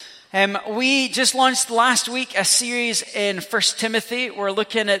We just launched last week a series in 1 Timothy. We're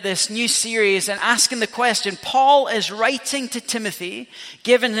looking at this new series and asking the question. Paul is writing to Timothy,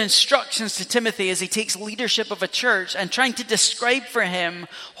 giving instructions to Timothy as he takes leadership of a church and trying to describe for him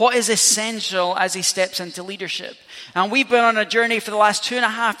what is essential as he steps into leadership. And we've been on a journey for the last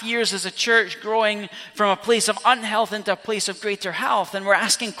 2.5 years as a church, growing from a place of unhealth into a place of greater health. And we're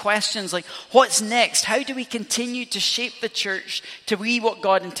asking questions like, what's next? How do we continue to shape the church to be what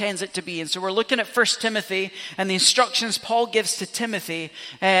God intends it to be? And so we're looking at 1 Timothy and the instructions Paul gives to Timothy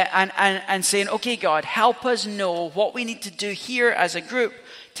and saying, okay, God, help us know what we need to do here as a group.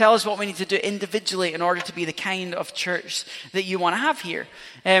 Tell us what we need to do individually in order to be the kind of church that you want to have here.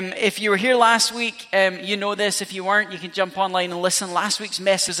 If you were here last week, you know this. If you weren't, you can jump online and listen. Last week's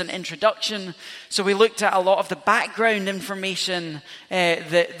message was an introduction. So we looked at a lot of the background information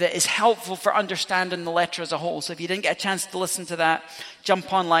that is helpful for understanding the letter as a whole. So if you didn't get a chance to listen to that,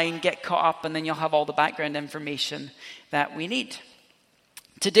 jump online, get caught up, and then you'll have all the background information that we need.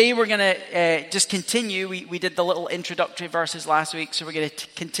 Today we're going to just continue. We did the little introductory verses last week, so we're going to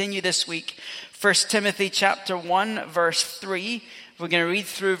continue this week. 1 Timothy chapter 1, verse 3. We're going to read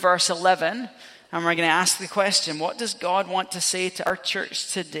through verse 11, and we're going to ask the question, what does God want to say to our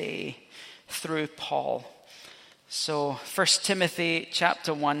church today through Paul? So 1 Timothy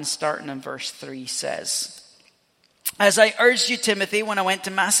chapter 1, starting in verse 3 says, "As I urged you, Timothy, when I went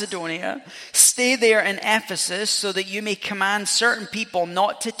to Macedonia, stay there in Ephesus so that you may command certain people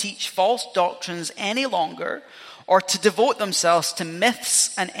not to teach false doctrines any longer or to devote themselves to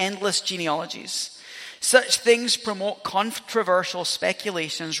myths and endless genealogies. Such things promote controversial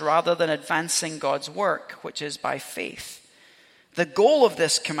speculations rather than advancing God's work, which is by faith. The goal of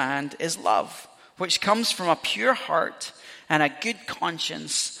this command is love, which comes from a pure heart and a good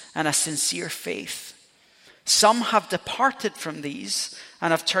conscience and a sincere faith. Some have departed from these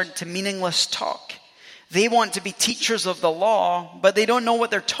and have turned to meaningless talk. They want to be teachers of the law, but they don't know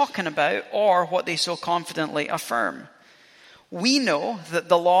what they're talking about or what they so confidently affirm. We know that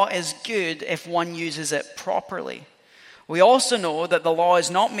the law is good if one uses it properly. We also know that the law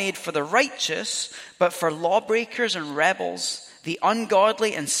is not made for the righteous, but for lawbreakers and rebels, the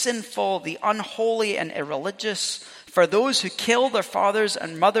ungodly and sinful, the unholy and irreligious, for those who kill their fathers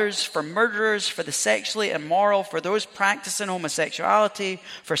and mothers, for murderers, for the sexually immoral, for those practicing homosexuality,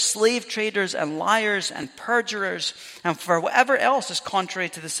 for slave traders and liars and perjurers, and for whatever else is contrary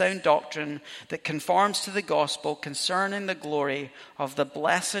to the sound doctrine that conforms to the gospel concerning the glory of the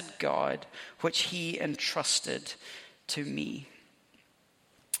blessed God, which he entrusted to me."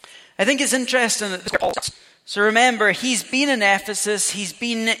 I think it's interesting that so remember, he's been in Ephesus. He's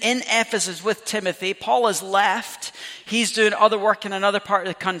been in Ephesus with Timothy. Paul has left. He's doing other work in another part of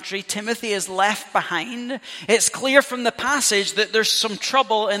the country. Timothy is left behind. It's clear from the passage that there's some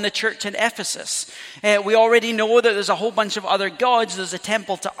trouble in the church in Ephesus. We already know that there's a whole bunch of other gods. There's a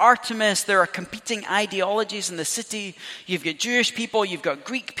temple to Artemis. There are competing ideologies in the city. You've got Jewish people. You've got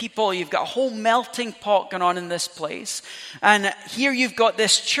Greek people. You've got a whole melting pot going on in this place. And here you've got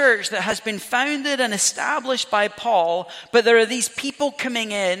this church that has been founded and established by Paul, but there are these people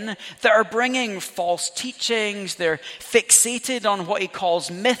coming in that are bringing false teachings. They're fixated on what he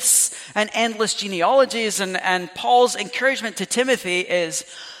calls myths and endless genealogies. And Paul's encouragement to Timothy is,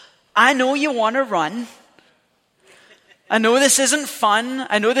 I know you want to run. I know this isn't fun.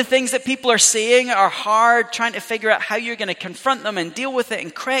 I know the things that people are saying are hard, trying to figure out how you're going to confront them and deal with it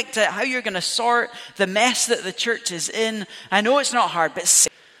and correct it, how you're going to sort the mess that the church is in. I know it's not hard, but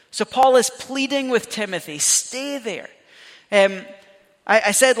so Paul is pleading with Timothy, stay there.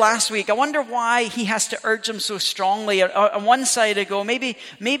 I said last week, I wonder why he has to urge him so strongly. On one side I go, maybe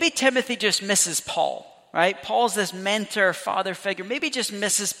Timothy just misses Paul, right? Paul's this mentor, father figure. Maybe just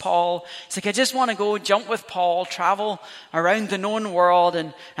misses Paul. It's like, I just want to go jump with Paul, travel around the known world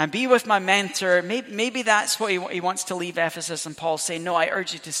and be with my mentor. Maybe that's what he wants to leave Ephesus. And Paul's saying, no, I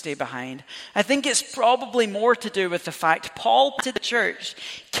urge you to stay behind. I think it's probably more to do with the fact Paul to the church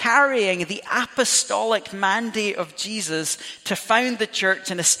carrying the apostolic mandate of Jesus to found the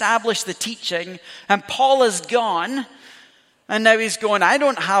church and establish the teaching. And Paul is gone. And now he's going, I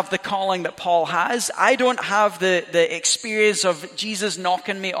don't have the calling that Paul has. I don't have the experience of Jesus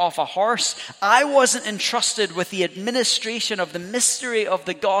knocking me off a horse. I wasn't entrusted with the administration of the mystery of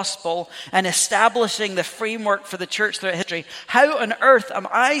the gospel and establishing the framework for the church throughout history. How on earth am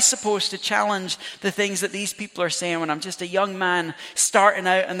I supposed to challenge the things that these people are saying when I'm just a young man starting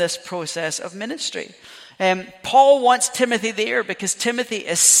out in this process of ministry? Paul wants Timothy there because Timothy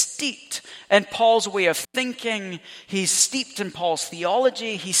is steeped in Paul's way of thinking. He's steeped in Paul's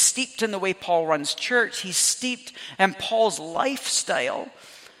theology. He's steeped in the way Paul runs church. He's steeped in Paul's lifestyle.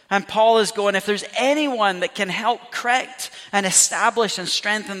 And Paul is going, if there's anyone that can help correct and establish and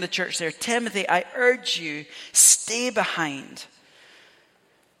strengthen the church there, Timothy, I urge you, stay behind.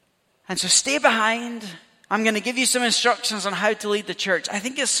 And so stay behind. I'm going to give you some instructions on how to lead the church. I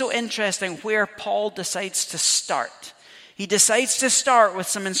think it's so interesting where Paul decides to start. He decides to start with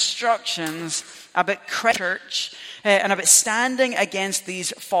some instructions about church and about standing against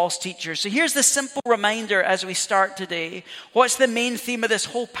these false teachers. So here's the simple reminder as we start today. What's the main theme of this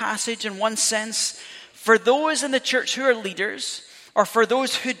whole passage in one sense? For those in the church who are leaders, or for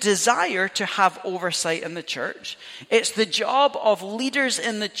those who desire to have oversight in the church, it's the job of leaders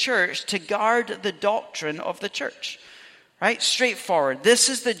in the church to guard the doctrine of the church. Right? Straightforward. This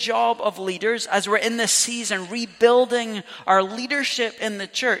is the job of leaders as we're in this season rebuilding our leadership in the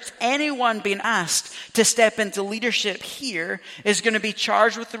church. Anyone being asked to step into leadership here is going to be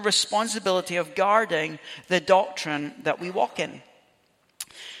charged with the responsibility of guarding the doctrine that we walk in.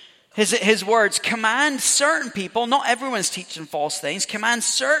 His words, command certain people, not everyone's teaching false things, command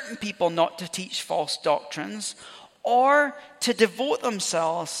certain people not to teach false doctrines or to devote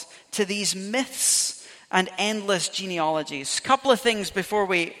themselves to these myths and endless genealogies. A couple of things before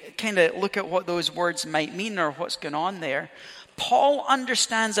we kind of look at what those words might mean or what's going on there. Paul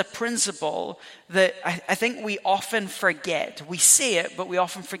understands a principle that I think we often forget. We say it, but we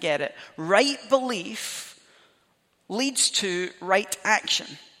often forget it. Right belief leads to right action.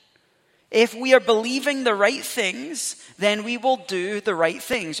 If we are believing the right things, then we will do the right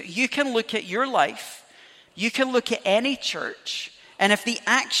things. You can look at your life, you can look at any church, and if the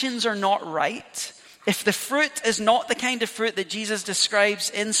actions are not right, if the fruit is not the kind of fruit that Jesus describes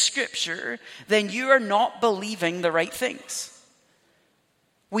in Scripture, then you are not believing the right things.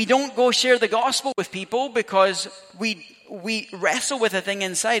 We don't go share the gospel with people because we wrestle with a thing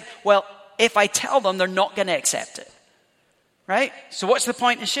inside. Well, if I tell them, they're not going to accept it. Right? So what's the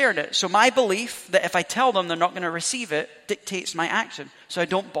point in sharing it? So my belief that if I tell them they're not going to receive it dictates my action. So I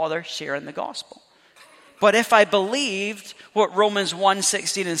don't bother sharing the gospel. But if I believed what Romans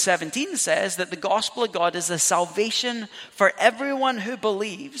 1:16 and 17 says, that the gospel of God is the salvation for everyone who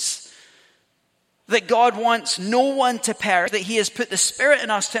believes, that God wants no one to perish, that he has put the Spirit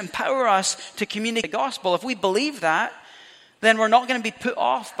in us to empower us to communicate the gospel. If we believe that, then we're not going to be put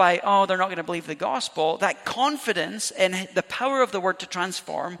off by, they're not going to believe the gospel. That confidence in the power of the word to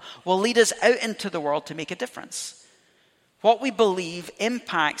transform will lead us out into the world to make a difference. What we believe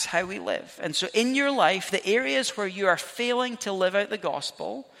impacts how we live. And so in your life, the areas where you are failing to live out the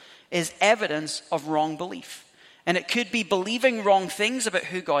gospel is evidence of wrong belief. And it could be believing wrong things about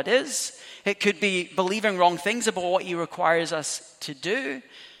who God is. It could be believing wrong things about what he requires us to do.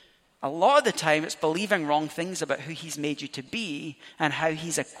 A lot of the time, it's believing wrong things about who he's made you to be and how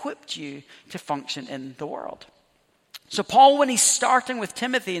he's equipped you to function in the world. So Paul, when he's starting with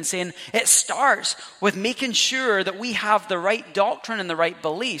Timothy and saying it starts with making sure that we have the right doctrine and the right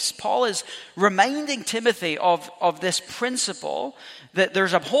beliefs, Paul is reminding Timothy of this principle that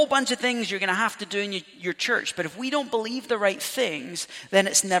there's a whole bunch of things you're going to have to do in your church, but if we don't believe the right things, then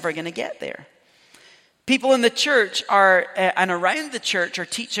it's never going to get there. People in the church and around the church are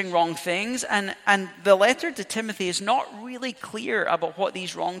teaching wrong things, and the letter to Timothy is not really clear about what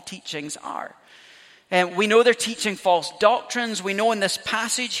these wrong teachings are. We know they're teaching false doctrines. We know in this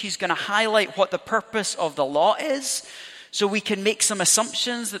passage he's going to highlight what the purpose of the law is. So we can make some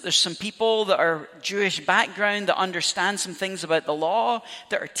assumptions that there's some people that are Jewish background that understand some things about the law,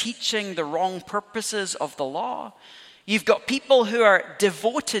 that are teaching the wrong purposes of the law. You've got people who are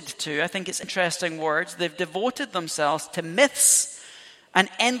devoted to, I think it's interesting words, they've devoted themselves to myths and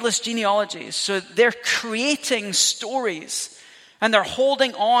endless genealogies. So they're creating stories. And they're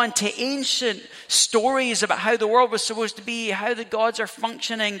holding on to ancient stories about how the world was supposed to be, how the gods are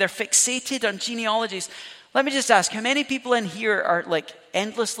functioning. They're fixated on genealogies. Let me just ask, how many people in here are like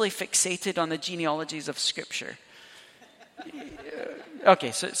endlessly fixated on the genealogies of Scripture? Okay,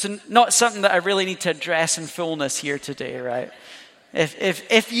 so it's not something that I really need to address in fullness here today, right?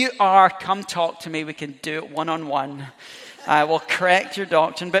 If you are, come talk to me. We can do it one-on-one. I will correct your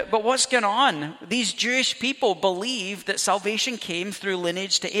doctrine. But what's going on? These Jewish people believe that salvation came through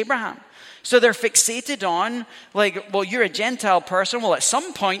lineage to Abraham. So they're fixated on, you're a Gentile person. Well, at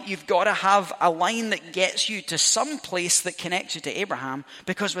some point, you've got to have a line that gets you to some place that connects you to Abraham,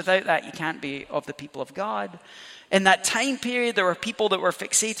 because without that, you can't be of the people of God. In that time period, there were people that were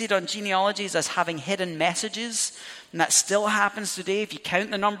fixated on genealogies as having hidden messages. And that still happens today. If you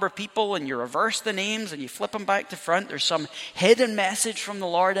count the number of people and you reverse the names and you flip them back to front, there's some hidden message from the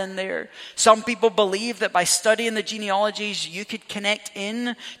Lord in there. Some people believe that by studying the genealogies, you could connect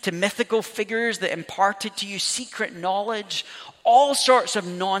in to mythical mythical figures that imparted to you secret knowledge, all sorts of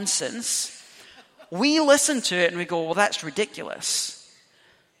nonsense. We listen to it and we go, well, that's ridiculous.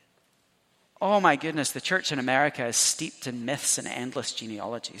 Oh my goodness, the church in America is steeped in myths and endless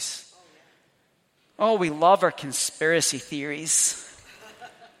genealogies. Oh, we love our conspiracy theories.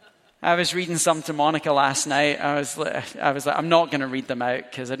 I was reading some to Monica last night. I was like, I'm not going to read them out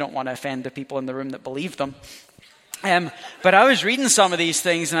because I don't want to offend the people in the room that believe them. But I was reading some of these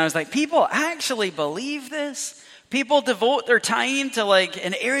things and I was like, people actually believe this? People devote their time to, like,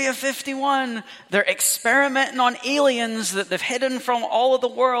 in Area 51, they're experimenting on aliens that they've hidden from all of the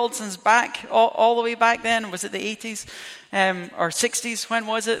world since all the way back then. Was it the 80s or 60s? When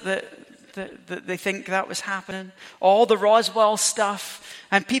was it that they think that was happening? All the Roswell stuff.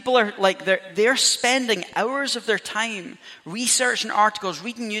 And people are like, they're spending hours of their time researching articles,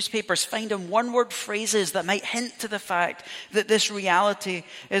 reading newspapers, finding one-word phrases that might hint to the fact that this reality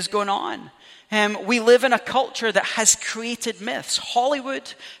is going on. We live in a culture that has created myths.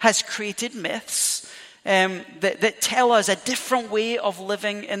 Hollywood has created myths that tell us a different way of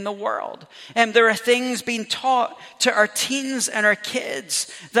living in the world. There are things being taught to our teens and our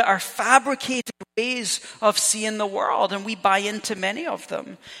kids that are fabricated ways of seeing the world, and we buy into many of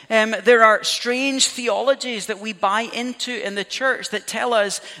them. There are strange theologies that we buy into in the church that tell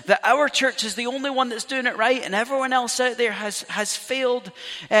us that our church is the only one that's doing it right and everyone else out there has failed.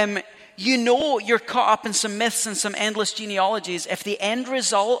 You know you're caught up in some myths and some endless genealogies if the end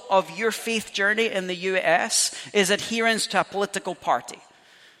result of your faith journey in the US is adherence to a political party.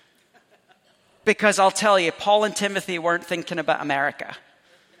 Because I'll tell you, Paul and Timothy weren't thinking about America.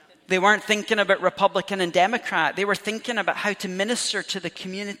 They weren't thinking about Republican and Democrat. They were thinking about how to minister to the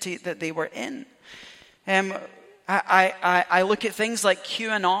community that they were in. I look at things like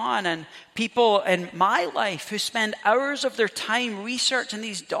QAnon and people in my life who spend hours of their time researching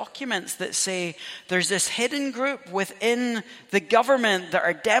these documents that say there's this hidden group within the government that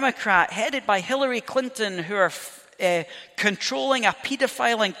are Democrat, headed by Hillary Clinton, who are controlling a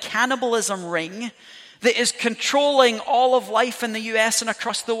pedophile and cannibalism ring that is controlling all of life in the US and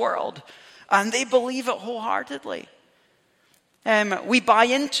across the world. And they believe it wholeheartedly. We buy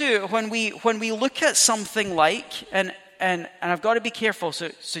into when we look at something like, and I've got to be careful, so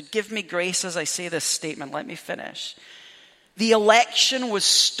give me grace as I say this statement. Let me finish. The election was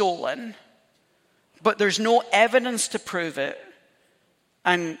stolen, but there's no evidence to prove it,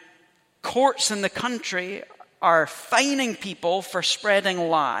 and courts in the country are fining people for spreading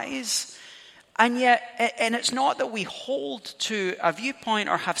lies. And yet, and it's not that we hold to a viewpoint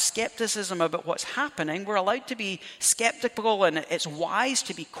or have skepticism about what's happening. We're allowed to be skeptical, and it's wise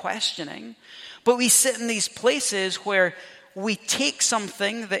to be questioning. But we sit in these places where we take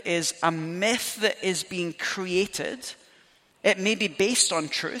something that is a myth that is being created. It may be based on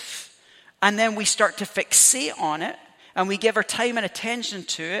truth. And then we start to fixate on it. And we give our time and attention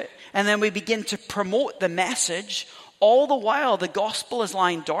to it. And then we begin to promote the message. All the while, the gospel is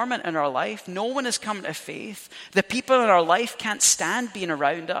lying dormant in our life. No one is coming to faith. The people in our life can't stand being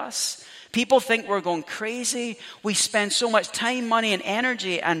around us. People think we're going crazy. We spend so much time, money, and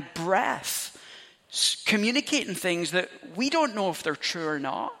energy and breath communicating things that we don't know if they're true or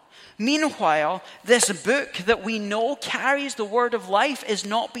not. Meanwhile, this book that we know carries the word of life is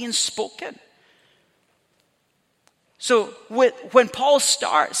not being spoken. So when Paul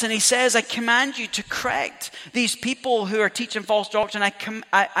starts and he says, I command you to correct these people who are teaching false doctrine,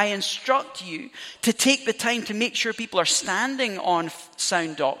 I instruct you to take the time to make sure people are standing on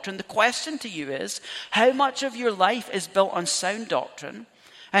sound doctrine. The question to you is, how much of your life is built on sound doctrine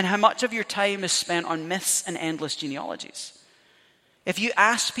and how much of your time is spent on myths and endless genealogies? If you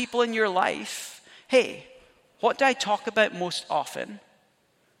ask people in your life, hey, what do I talk about most often?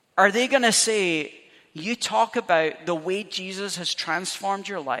 Are they going to say, you talk about the way Jesus has transformed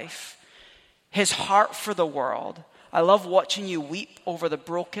your life, his heart for the world. I love watching you weep over the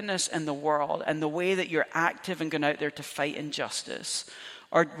brokenness in the world and the way that you're active and going out there to fight injustice.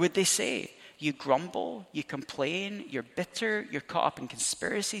 Or would they say, you grumble, you complain, you're bitter, you're caught up in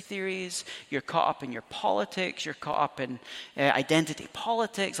conspiracy theories, you're caught up in your politics, you're caught up in identity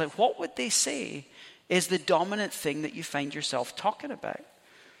politics. Like, what would they say is the dominant thing that you find yourself talking about?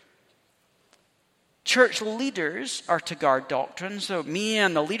 Church leaders are to guard doctrine. So me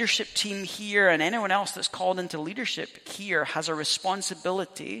and the leadership team here and anyone else that's called into leadership here has a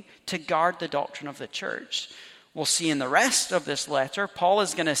responsibility to guard the doctrine of the church. We'll see in the rest of this letter, Paul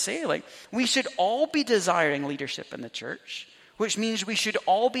is going to say, like, we should all be desiring leadership in the church, which means we should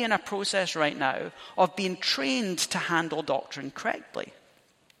all be in a process right now of being trained to handle doctrine correctly.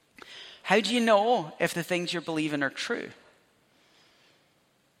 How do you know if the things you're believing are true?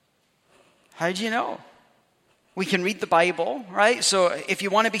 How do you know? We can read the Bible, right? So if you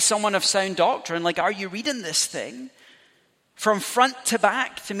want to be someone of sound doctrine, like, are you reading this thing from front to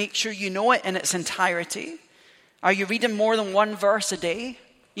back to make sure you know it in its entirety? Are you reading more than one verse a day?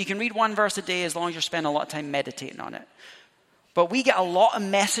 You can read one verse a day as long as you're spending a lot of time meditating on it. But we get a lot of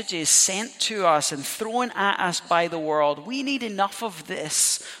messages sent to us and thrown at us by the world. We need enough of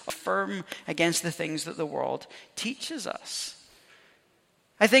this firm against the things that the world teaches us.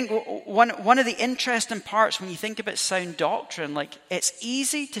 I think one of the interesting parts when you think about sound doctrine, like, it's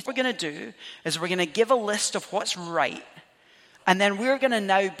easy to, what we're going to do is we're going to give a list of what's right, and then we're going to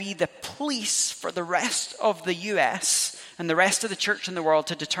now be the police for the rest of the US and the rest of the church in the world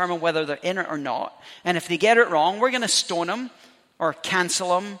to determine whether they're in it or not. And if they get it wrong, we're going to stone them or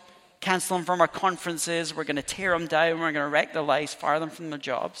cancel them from our conferences. We're going to tear them down. We're going to wreck their lives, fire them from their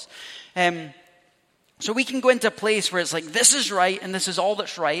jobs. So we can go into a place where it's like, this is right and this is all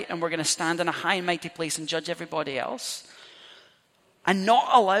that's right, and we're going to stand in a high and mighty place and judge everybody else and not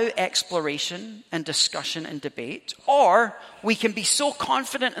allow exploration and discussion and debate. Or we can be so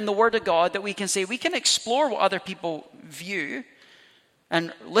confident in the Word of God that we can say we can explore what other people view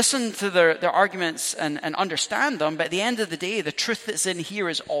and listen to their arguments and understand them, but at the end of the day, the truth that's in here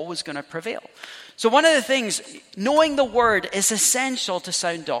is always going to prevail. So one of the things, knowing the Word is essential to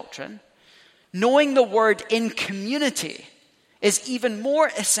sound doctrine. Knowing the Word in community is even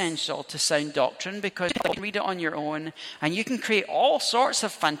more essential to sound doctrine, because you can read it on your own and you can create all sorts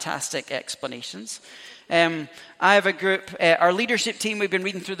of fantastic explanations. I have a group, our leadership team, we've been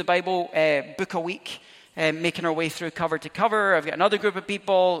reading through the Bible book a week, making our way through cover to cover. I've got another group of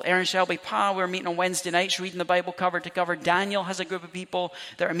people, Aaron Shelby Pa, we're meeting on Wednesday nights reading the Bible cover to cover. Daniel has a group of people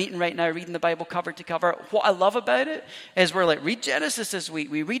that are meeting right now reading the Bible cover to cover. What I love about it is we're like, read Genesis this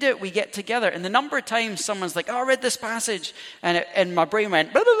week. We read it, we get together. And the number of times someone's like, oh, I read this passage, and my brain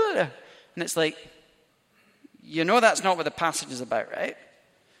went, blah, blah, blah. And it's like, you know that's not what the passage is about, right?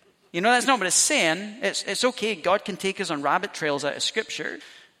 You know that's not what it's saying. It's okay, God can take us on rabbit trails out of Scripture.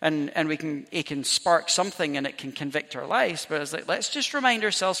 And it can spark something and it can convict our lives. But it's like, let's just remind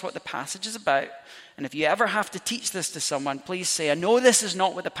ourselves what the passage is about. And if you ever have to teach this to someone, please say, I know this is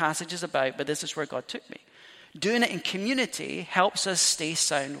not what the passage is about, but this is where God took me. Doing it in community helps us stay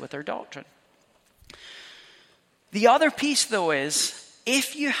sound with our doctrine. The other piece, though, is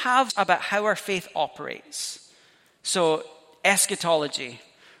if you have about how our faith operates. So eschatology,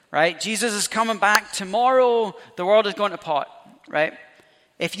 right? Jesus is coming back tomorrow. The world is going to pot, right?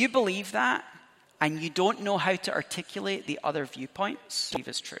 If you believe that and you don't know how to articulate the other viewpoints, believe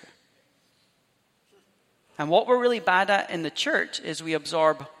it's true. And what we're really bad at in the church is we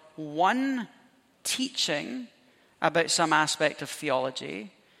absorb one teaching about some aspect of theology,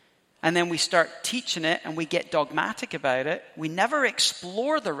 and then we start teaching it and we get dogmatic about it. We never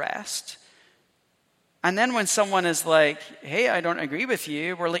explore the rest. And then when someone is like, hey, I don't agree with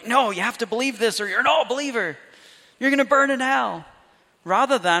you, we're like, no, you have to believe this or you're not a believer. You're going to burn in hell.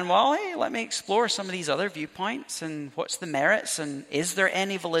 Rather than, well, hey, let me explore some of these other viewpoints and what's the merits and is there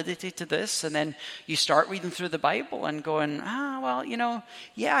any validity to this? And then you start reading through the Bible and going, well,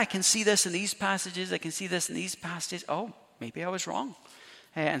 yeah, I can see this in these passages. I can see this in these passages. Oh, maybe I was wrong.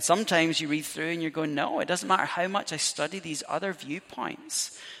 And sometimes you read through and you're going, no, it doesn't matter how much I study these other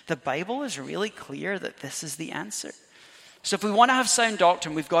viewpoints. The Bible is really clear that this is the answer. So if we want to have sound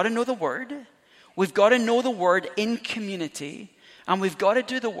doctrine, we've got to know the Word. We've got to know the Word in community. And we've got to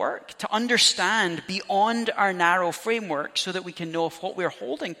do the work to understand beyond our narrow framework so that we can know if what we're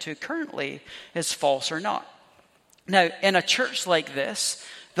holding to currently is false or not. Now, in a church like this,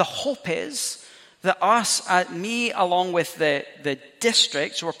 the hope is that me along with the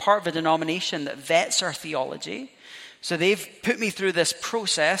districts, we're part of a denomination that vets our theology. So they've put me through this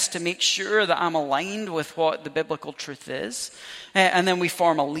process to make sure that I'm aligned with what the biblical truth is. And then we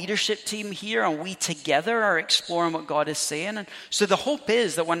form a leadership team here, and we together are exploring what God is saying. And so the hope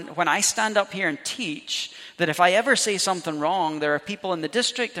is that when I stand up here and teach, that if I ever say something wrong, there are people in the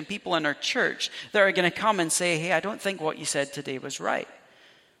district and people in our church that are going to come and say, hey, I don't think what you said today was right.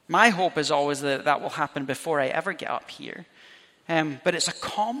 My hope is always that that will happen before I ever get up here. But it's a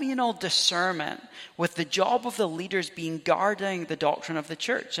communal discernment with the job of the leaders being guarding the doctrine of the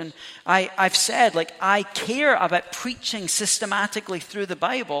church. And I've said, I care about preaching systematically through the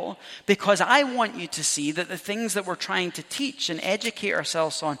Bible because I want you to see that the things that we're trying to teach and educate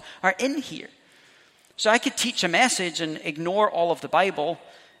ourselves on are in here. So I could teach a message and ignore all of the Bible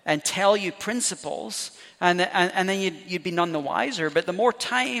and tell you principles and then you'd be none the wiser. But the more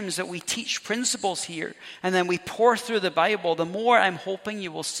times that we teach principles here, and then we pour through the Bible, the more I'm hoping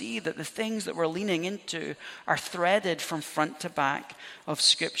you will see that the things that we're leaning into are threaded from front to back of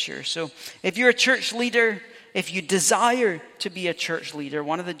Scripture. So if you're a church leader, if you desire to be a church leader,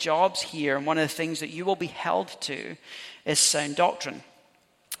 one of the jobs here and one of the things that you will be held to is sound doctrine.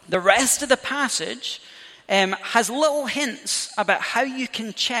 The rest of the passage has little hints about how you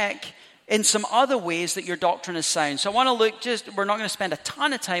can check in some other ways that your doctrine is sound. So I want to look, we're not going to spend a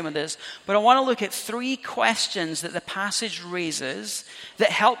ton of time on this, but I want to look at 3 questions that the passage raises that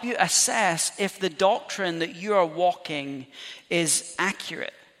help you assess if the doctrine that you are walking is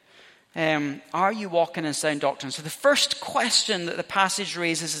accurate. Are you walking in sound doctrine? So the first question that the passage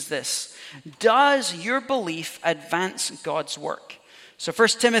raises is this: does your belief advance God's work? So 1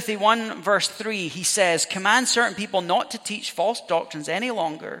 Timothy 1 verse 3, he says, command certain people not to teach false doctrines any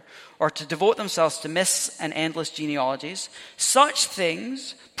longer or to devote themselves to myths and endless genealogies. Such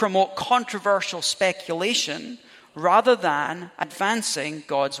things promote controversial speculation rather than advancing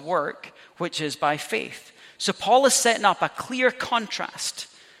God's work, which is by faith. So Paul is setting up a clear contrast.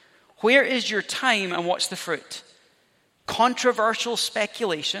 Where is your time and what's the fruit? Controversial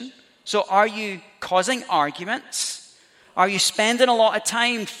speculation. So are you causing arguments? Are you spending a lot of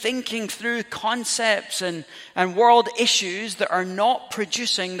time thinking through concepts and world issues that are not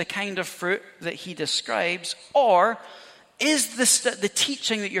producing the kind of fruit that he describes? Or is the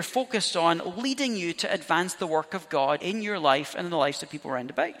teaching that you're focused on leading you to advance the work of God in your life and in the lives of people around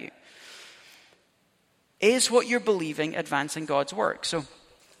about you? Is what you're believing advancing God's work? So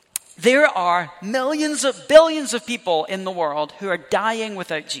there are billions of people in the world who are dying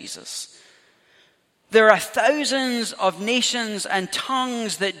without Jesus. There are thousands of nations and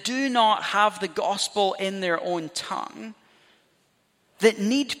tongues that do not have the gospel in their own tongue, that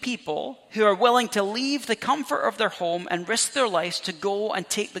need people who are willing to leave the comfort of their home and risk their lives to go and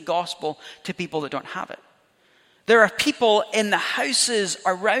take the gospel to people that don't have it. There are people in the houses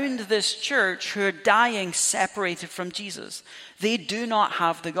around this church who are dying separated from Jesus. They do not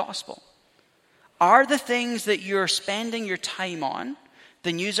have the gospel. Are the things that you're spending your time on,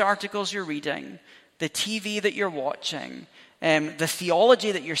 the news articles you're reading, the TV that you're watching, the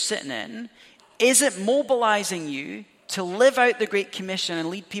theology that you're sitting in, is it mobilizing you to live out the Great Commission and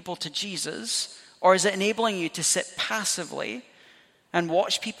lead people to Jesus? Or is it enabling you to sit passively and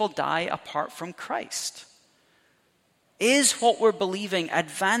watch people die apart from Christ? Is what we're believing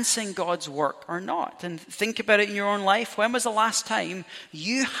advancing God's work or not? And think about it in your own life. When was the last time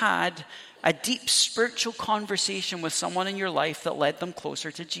you had a deep spiritual conversation with someone in your life that led them closer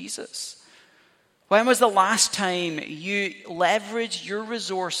to Jesus? When was the last time you leveraged your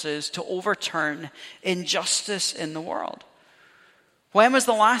resources to overturn injustice in the world? When was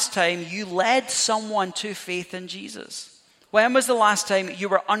the last time you led someone to faith in Jesus? When was the last time you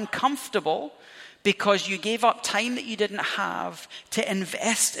were uncomfortable because you gave up time that you didn't have to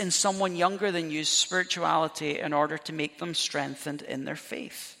invest in someone younger than you's spirituality in order to make them strengthened in their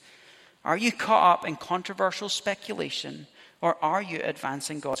faith? Are you caught up in controversial speculation, or are you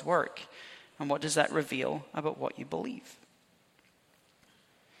advancing God's work? And what does that reveal about what you believe?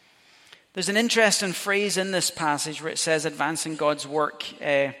 There's an interesting phrase in this passage where it says advancing God's work,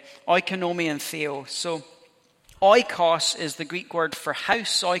 oikonomia and theo. So oikos is the Greek word for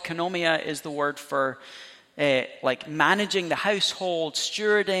house. Oikonomia is the word for like managing the household,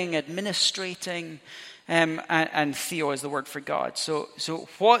 stewarding, administrating. And theo is the word for God. So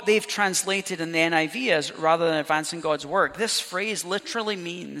what they've translated in the NIV as rather than advancing God's work, this phrase literally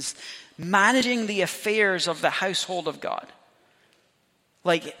means managing the affairs of the household of God.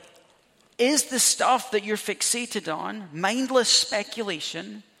 Like, is the stuff that you're fixated on mindless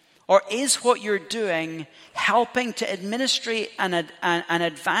speculation, or is what you're doing helping to administrate and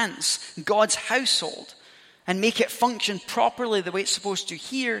advance God's household and make it function properly the way it's supposed to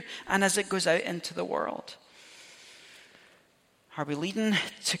here and as it goes out into the world? Are we leading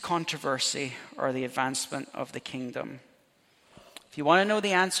to controversy or the advancement of the kingdom? If you want to know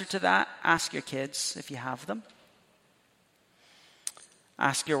the answer to that, ask your kids if you have them.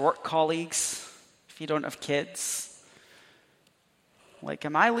 Ask your work colleagues if you don't have kids. Like,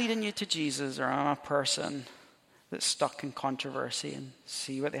 am I leading you to Jesus, or am I a person that's stuck in controversy? And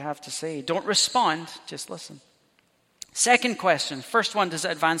see what they have to say. Don't respond, just listen. Second question. First one, does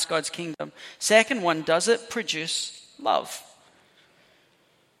it advance God's kingdom? Second one, does it produce love?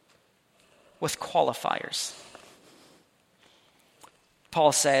 With qualifiers.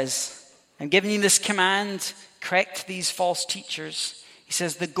 Paul says, I'm giving you this command, correct these false teachers. He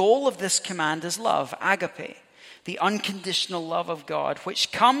says, the goal of this command is love, agape, the unconditional love of God,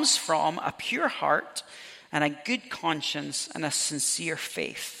 which comes from a pure heart and a good conscience and a sincere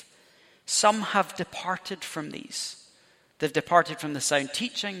faith. Some have departed from these. They've departed from the sound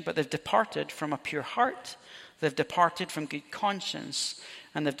teaching, but they've departed from a pure heart. They've departed from good conscience,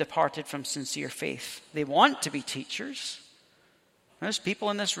 and they've departed from sincere faith. They want to be teachers. There's people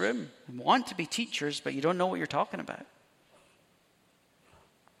in this room who want to be teachers, but you don't know what you're talking about.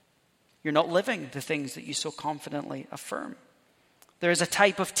 You're not living the things that you so confidently affirm. There is a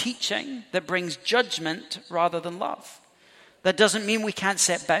type of teaching that brings judgment rather than love. That doesn't mean we can't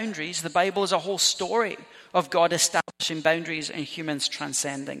set boundaries. The Bible is a whole story of God establishing boundaries and humans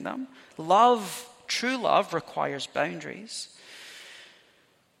transcending them. Love, true love, requires boundaries.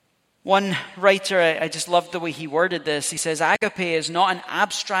 One writer, I just loved the way he worded this. He says, agape is not an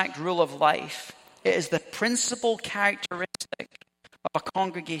abstract rule of life. It is the principal characteristic of a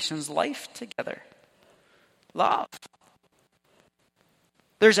congregation's life together. Love.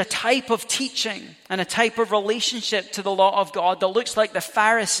 There's a type of teaching and a type of relationship to the law of God that looks like the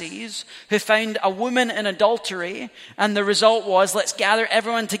Pharisees who found a woman in adultery, and the result was, let's gather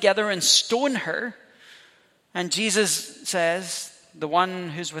everyone together and stone her. And Jesus says, the one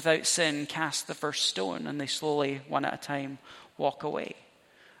who's without sin cast the first stone, and they slowly, one at a time, walk away.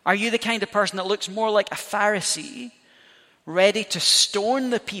 Are you the kind of person that looks more like a Pharisee, ready to stone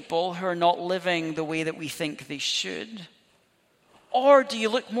the people who are not living the way that we think they should? Or do you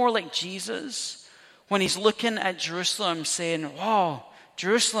look more like Jesus when he's looking at Jerusalem saying, wow,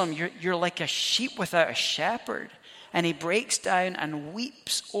 Jerusalem, you're like a sheep without a shepherd. And he breaks down and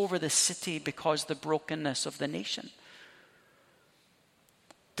weeps over the city because of the brokenness of the nation.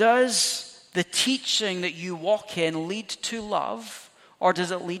 Does the teaching that you walk in lead to love, or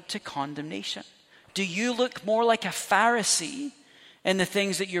does it lead to condemnation? Do you look more like a Pharisee in the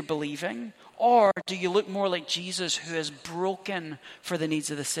things that you're believing? Or do you look more like Jesus, who is broken for the needs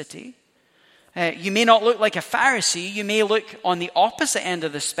of the city? You may not look like a Pharisee. You may look on the opposite end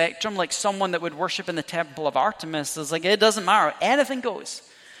of the spectrum, like someone that would worship in the temple of Artemis. It's like, it doesn't matter. Anything goes.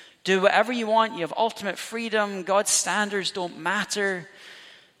 Do whatever you want. You have ultimate freedom. God's standards don't matter.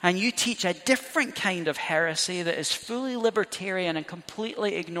 And you teach a different kind of heresy that is fully libertarian and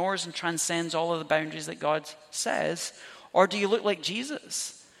completely ignores and transcends all of the boundaries that God says. Or do you look like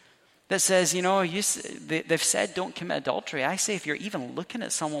Jesus, that says, they've said don't commit adultery. I say if you're even looking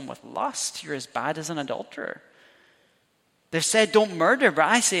at someone with lust, you're as bad as an adulterer. They've said don't murder, but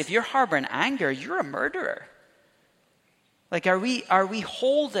I say if you're harboring anger, you're a murderer. Like, are we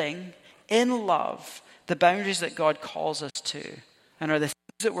holding in love the boundaries that God calls us to? And are the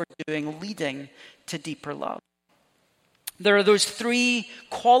things that we're doing leading to deeper love? There are those three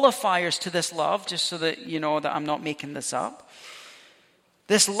qualifiers to this love, just so that you know that I'm not making this up.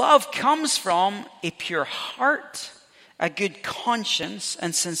 This love comes from a pure heart, a good conscience,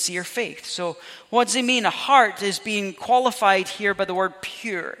 and sincere faith. So what does he mean? A heart is being qualified here by the word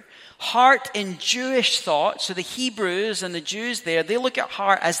pure. Heart in Jewish thought, so the Hebrews and the Jews there, they look at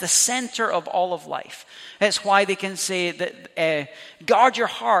heart as the center of all of life. That's why they can say that guard your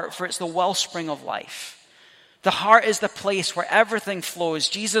heart, for it's the wellspring of life. The heart is the place where everything flows.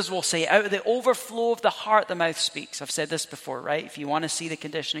 Jesus will say, out of the overflow of the heart, the mouth speaks. I've said this before, right? If you want to see the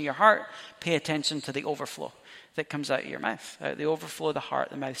condition of your heart, pay attention to the overflow that comes out of your mouth. Out of the overflow of the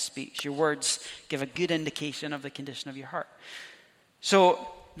heart, the mouth speaks. Your words give a good indication of the condition of your heart. So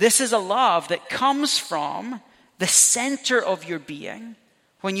this is a love that comes from the center of your being.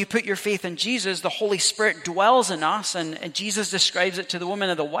 When you put your faith in Jesus, the Holy Spirit dwells in us, and Jesus describes it to the woman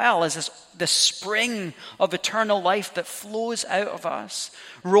of the well as this spring of eternal life that flows out of us.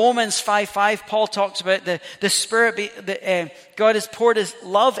 Romans 5:5, Paul talks about the Spirit, God has poured his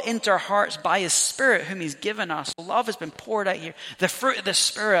love into our hearts by his Spirit whom he's given us. Love has been poured out here. The fruit of the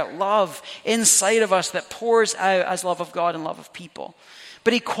Spirit, love inside of us that pours out as love of God and love of people.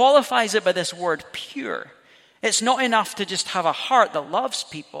 But he qualifies it by this word, pure. It's not enough to just have a heart that loves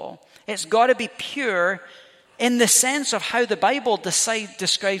people. It's got to be pure in the sense of how the Bible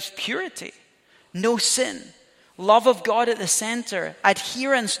describes purity. No sin. Love of God at the center.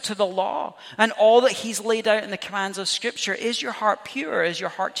 Adherence to the law. And all that he's laid out in the commands of Scripture. Is your heart pure? Is your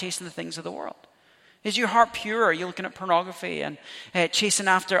heart chasing the things of the world? Is your heart pure? Are you looking at pornography and chasing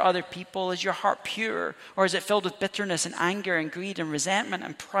after other people? Is your heart pure? Or is it filled with bitterness and anger and greed and resentment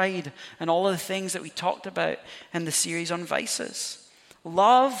and pride and all of the things that we talked about in the series on vices?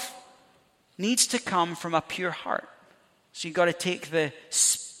 Love needs to come from a pure heart. So you've got to take the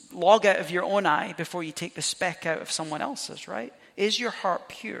log out of your own eye before you take the speck out of someone else's, right? Is your heart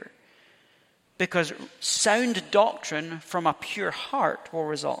pure? Because sound doctrine from a pure heart will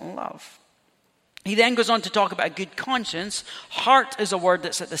result in love. He then goes on to talk about a good conscience. Heart is a word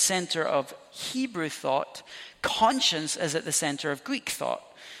that's at the center of Hebrew thought, conscience is at the center of Greek thought.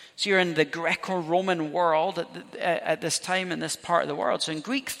 So you're in the Greco-Roman world at this time in this part of the world. So in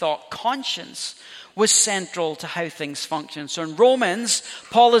Greek thought, conscience was central to how things function. So in Romans,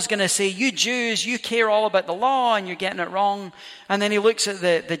 Paul is going to say, you Jews, you care all about the law and you're getting it wrong. And then he looks at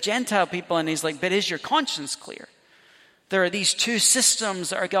the Gentile people and he's like, but is your conscience clear? There are these two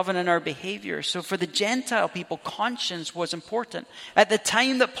systems that are governing our behavior. So for the Gentile people, conscience was important. At the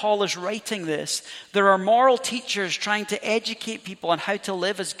time that Paul is writing this, there are moral teachers trying to educate people on how to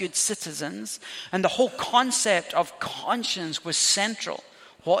live as good citizens. And the whole concept of conscience was central.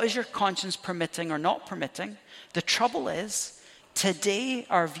 What is your conscience permitting or not permitting? The trouble is, today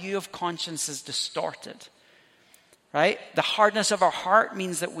our view of conscience is distorted. Right? The hardness of our heart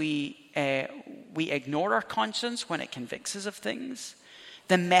means that we ignore our conscience when it convicts us of things.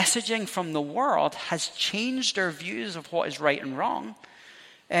 The messaging from the world has changed our views of what is right and wrong.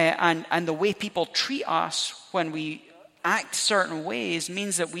 And the way people treat us when we act certain ways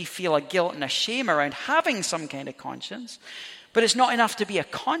means that we feel a guilt and a shame around having some kind of conscience. But it's not enough to be a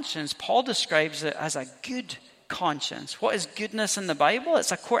conscience. Paul describes it as a good conscience. What is goodness in the Bible?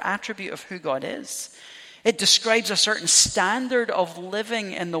 It's a core attribute of who God is. It describes a certain standard of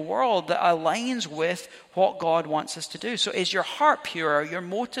living in the world that aligns with what God wants us to do. So is your heart pure? Are your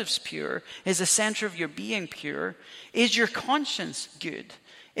motives pure? Is the center of your being pure? Is your conscience good?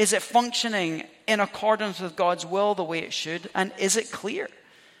 Is it functioning in accordance with God's will the way it should? And is it clear?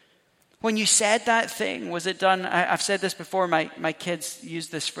 When you said that thing, was it done? I've said this before. My kids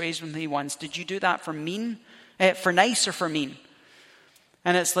used this phrase with me once. Did you do that for nice or for mean?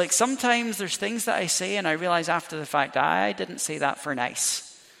 And it's like sometimes there's things that I say and I realize after the fact, I didn't say that for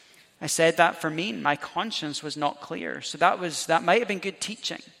nice. I said that for mean. My conscience was not clear. So that might have been good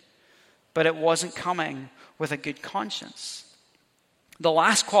teaching, but it wasn't coming with a good conscience. The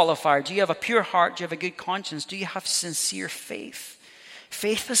last qualifier, do you have a pure heart? Do you have a good conscience? Do you have sincere faith?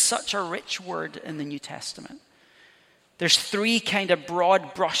 Faith is such a rich word in the New Testament. There's three kind of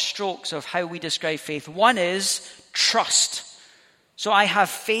broad brushstrokes of how we describe faith. One is trust. So I have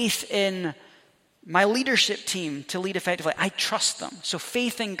faith in my leadership team to lead effectively. I trust them. So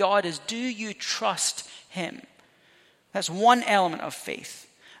faith in God is, do you trust him? That's one element of faith.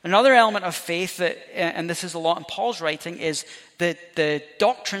 Another element of faith, that, and this is a lot in Paul's writing, is the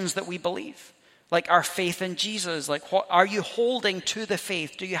doctrines that we believe. Like our faith in Jesus. Like, what are you holding to the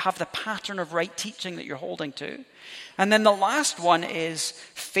faith? Do you have the pattern of right teaching that you're holding to? And then the last one is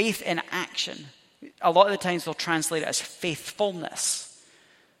faith in action. A lot of the times they'll translate it as faithfulness.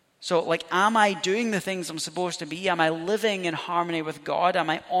 So like, am I doing the things I'm supposed to be? Am I living in harmony with God? Am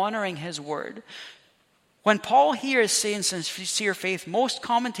I honoring his word? When Paul here is saying sincere faith, most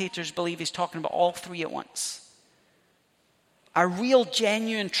commentators believe he's talking about all three at once. A real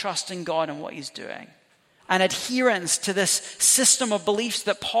genuine trust in God and what he's doing. An adherence to this system of beliefs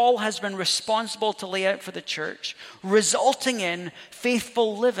that Paul has been responsible to lay out for the church, resulting in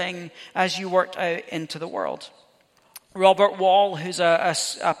faithful living as you work out into the world. Robert Wall, who's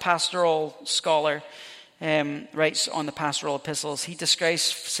a pastoral scholar, writes on the pastoral epistles. He describes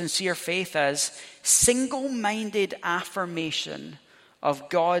sincere faith as single-minded affirmation of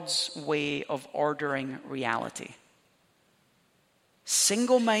God's way of ordering reality.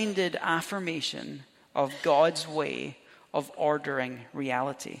 Single-minded affirmation of God's way of ordering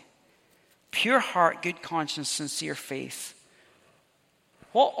reality. Pure heart, good conscience, sincere faith.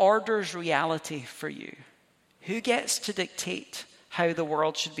 What orders reality for you? Who gets to dictate how the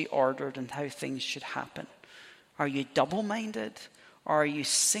world should be ordered and how things should happen? Are you double-minded or are you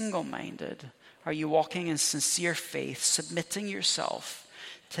single-minded? Are you walking in sincere faith, submitting yourself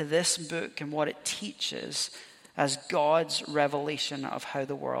to this book and what it teaches as God's revelation of how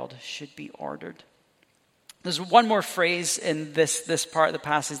the world should be ordered? There's one more phrase in this part of the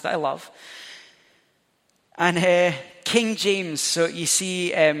passage that I love. And King James, so you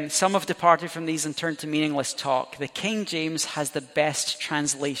see some have departed from these and turned to meaningless talk. The King James has the best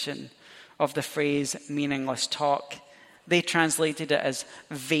translation of the phrase meaningless talk. They translated it as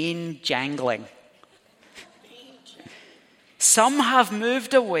vain jangling. Some have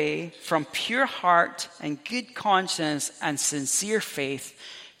moved away from pure heart and good conscience and sincere faith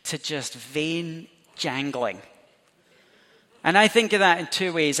to just vain jangling. And I think of that in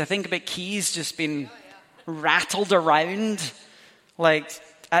two ways. I think about keys just being rattled around, like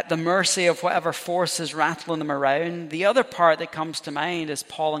at the mercy of whatever force is rattling them around. The other part that comes to mind is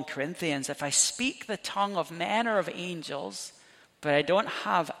Paul in Corinthians. If I speak the tongue of men or of angels, but I don't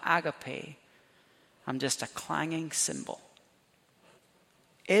have agape, I'm just a clanging cymbal.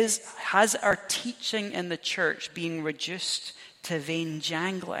 Has our teaching in the church been reduced to vain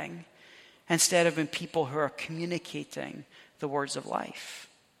jangling? instead of being people who are communicating the words of life?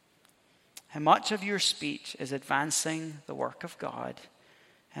 How much of your speech is advancing the work of God,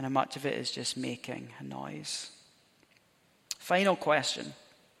 and how much of it is just making a noise? Final question.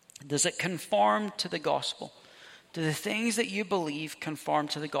 Does it conform to the gospel? Do the things that you believe conform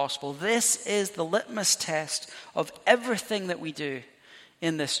to the gospel? This is the litmus test of everything that we do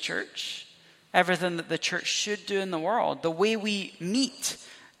in this church, everything that the church should do in the world. The way we meet,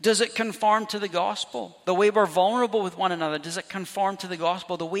 does it conform to the gospel? The way we're vulnerable with one another, does it conform to the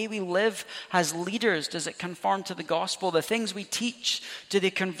gospel? The way we live as leaders, does it conform to the gospel? The things we teach, do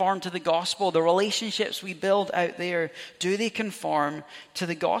they conform to the gospel? The relationships we build out there, do they conform to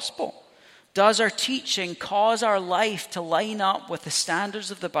the gospel? Does our teaching cause our life to line up with the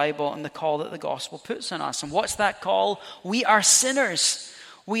standards of the Bible and the call that the gospel puts on us? And what's that call? We are sinners.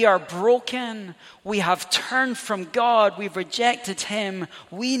 We are broken. We have turned from God. We've rejected him.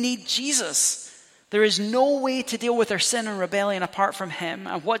 We need Jesus. There is no way to deal with our sin and rebellion apart from him.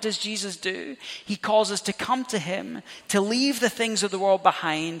 And what does Jesus do? He calls us to come to him, to leave the things of the world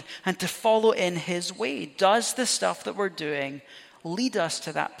behind, and to follow in his way. Does the stuff that we're doing lead us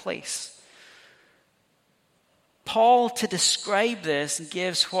to that place? Paul, to describe this,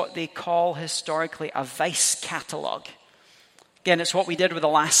 gives what they call historically a vice catalogue. Again, it's what we did with the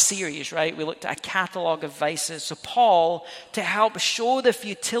last series, right? We looked at a catalog of vices. So Paul, to help show the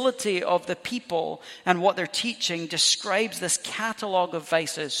futility of the people and what they're teaching, describes this catalog of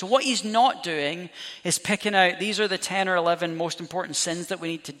vices. So what he's not doing is picking out, these are the 10 or 11 most important sins that we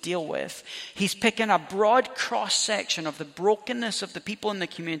need to deal with. He's picking a broad cross-section of the brokenness of the people in the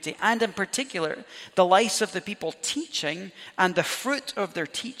community, and in particular, the lives of the people teaching and the fruit of their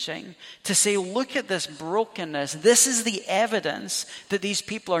teaching, to say, look at this brokenness. This is the evidence that these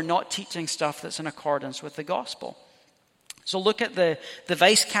people are not teaching stuff that's in accordance with the gospel. So look at the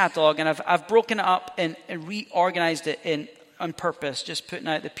vice catalog, and I've broken it up and reorganized it on purpose, just putting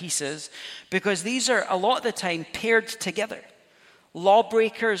out the pieces, because these are a lot of the time paired together.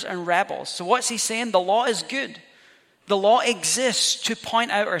 Lawbreakers and rebels. So what's he saying? The law is good. The law exists to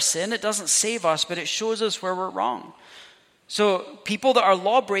point out our sin. It doesn't save us, but it shows us where we're wrong. So people that are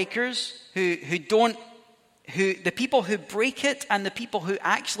lawbreakers the people who break it and the people who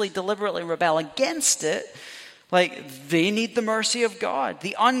actually deliberately rebel against it, like, they need the mercy of God.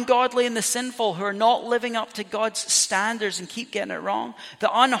 The ungodly and the sinful who are not living up to God's standards and keep getting it wrong. The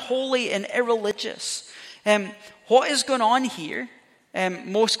unholy and irreligious. What is going on here,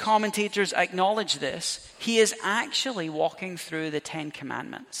 most commentators acknowledge this, he is actually walking through the 10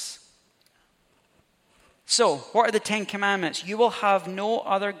 Commandments. So, what are the 10 Commandments? You will have no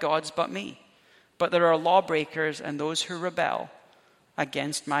other gods but me. But there are lawbreakers and those who rebel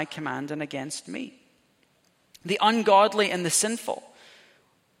against my command and against me. The ungodly and the sinful.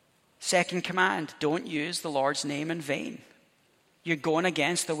 Second command, don't use the Lord's name in vain. You're going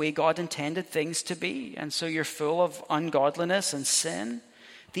against the way God intended things to be, and so you're full of ungodliness and sin.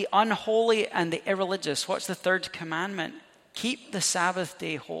 The unholy and the irreligious. What's the third commandment? Keep the Sabbath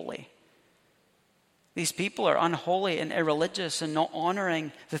day holy. These people are unholy and irreligious and not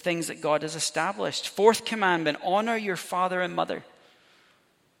honoring the things that God has established. Fourth commandment, honor your father and mother.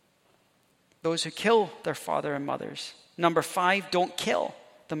 Those who kill their father and mothers. Number 5, don't kill,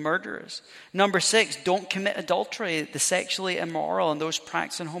 the murderers. Number 6, don't commit adultery, the sexually immoral and those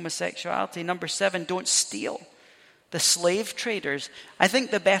practicing homosexuality. Number 7, don't steal, the slave traders. I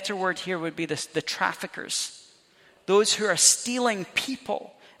think the better word here would be the traffickers. Those who are stealing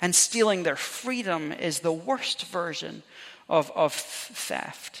people and stealing their freedom is the worst version of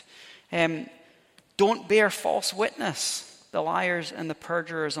theft. Don't bear false witness, the liars and the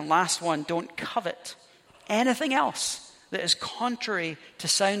perjurers. And last one, don't covet anything else that is contrary to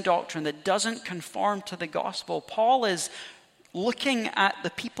sound doctrine, that doesn't conform to the gospel. Paul is looking at the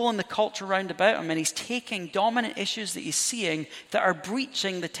people in the culture round about him, and he's taking dominant issues that he's seeing that are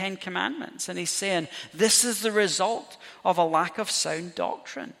breaching the 10 Commandments. And he's saying, this is the result of a lack of sound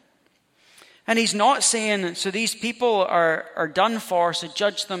doctrine. And he's not saying, so these people are done for, so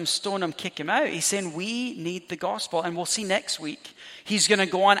judge them, stone them, kick them out. He's saying we need the gospel. And we'll see next week, he's going to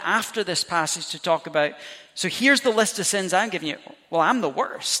go on after this passage to talk about, so here's the list of sins I'm giving you. Well, I'm the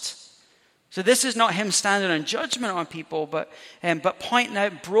worst. So this is not him standing on judgment on people, but pointing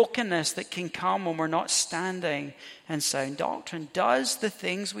out brokenness that can come when we're not standing in sound doctrine. Does the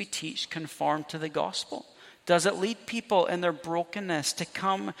things we teach conform to the gospel? Does it lead people in their brokenness to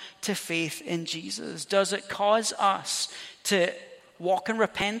come to faith in Jesus? Does it cause us to walk in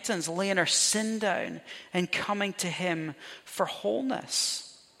repentance, laying our sin down and coming to him for wholeness?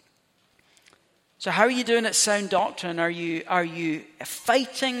 So how are you doing at sound doctrine? Are you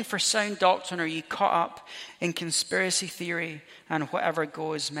fighting for sound doctrine? Or are you caught up in conspiracy theory and whatever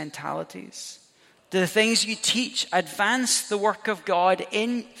goes mentalities? Do the things you teach advance the work of God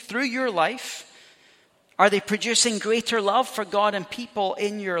through your life? Are they producing greater love for God and people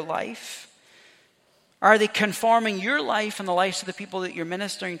in your life? Are they conforming your life and the lives of the people that you're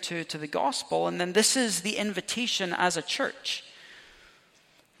ministering to the gospel? And then this is the invitation as a church.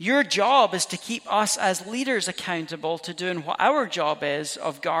 Your job is to keep us as leaders accountable to doing what our job is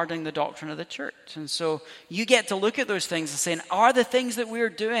of guarding the doctrine of the church. And so you get to look at those things and saying, are the things that we're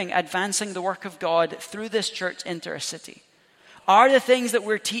doing advancing the work of God through this church into our city? Are the things that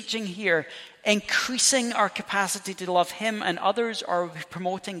we're teaching here increasing our capacity to love Him and others, or are we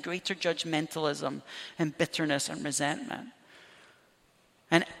promoting greater judgmentalism and bitterness and resentment?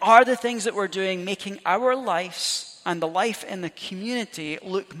 And are the things that we're doing making our lives and the life in the community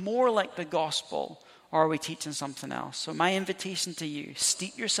look more like the gospel, or are we teaching something else? So my invitation to you,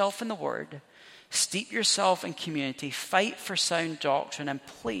 steep yourself in the Word, steep yourself in community, fight for sound doctrine, and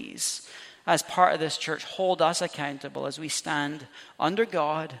please, as part of this church, hold us accountable as we stand under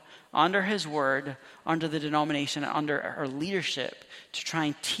God, under His Word, under the denomination, and under our leadership to try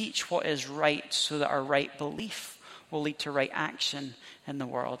and teach what is right so that our right belief will lead to right action in the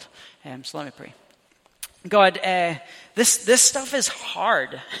world. So let me pray. God, this stuff is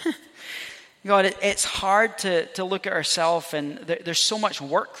hard. God, it's hard to look at ourselves, and there's so much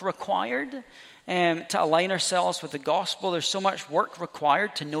work required to align ourselves with the gospel. There's so much work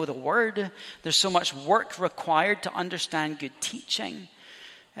required to know the Word. There's so much work required to understand good teaching.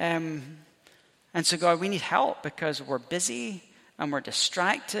 And so, God, we need help because we're busy and we're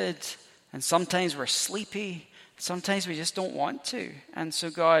distracted, and sometimes we're sleepy. Sometimes we just don't want to. And so,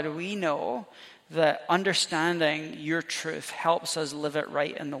 God, we know that understanding your truth helps us live it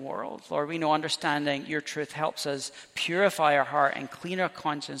right in the world. Lord, we know understanding your truth helps us purify our heart and clean our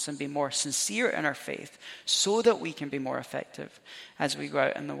conscience and be more sincere in our faith so that we can be more effective as we go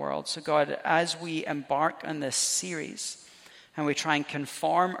out in the world. So God, as we embark on this series and we try and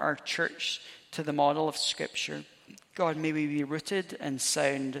conform our church to the model of Scripture, God, may we be rooted in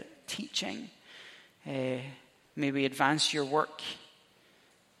sound teaching. May we advance your work.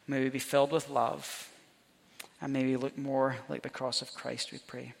 May we be filled with love, and may we look more like the cross of Christ, we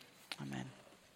pray. Amen.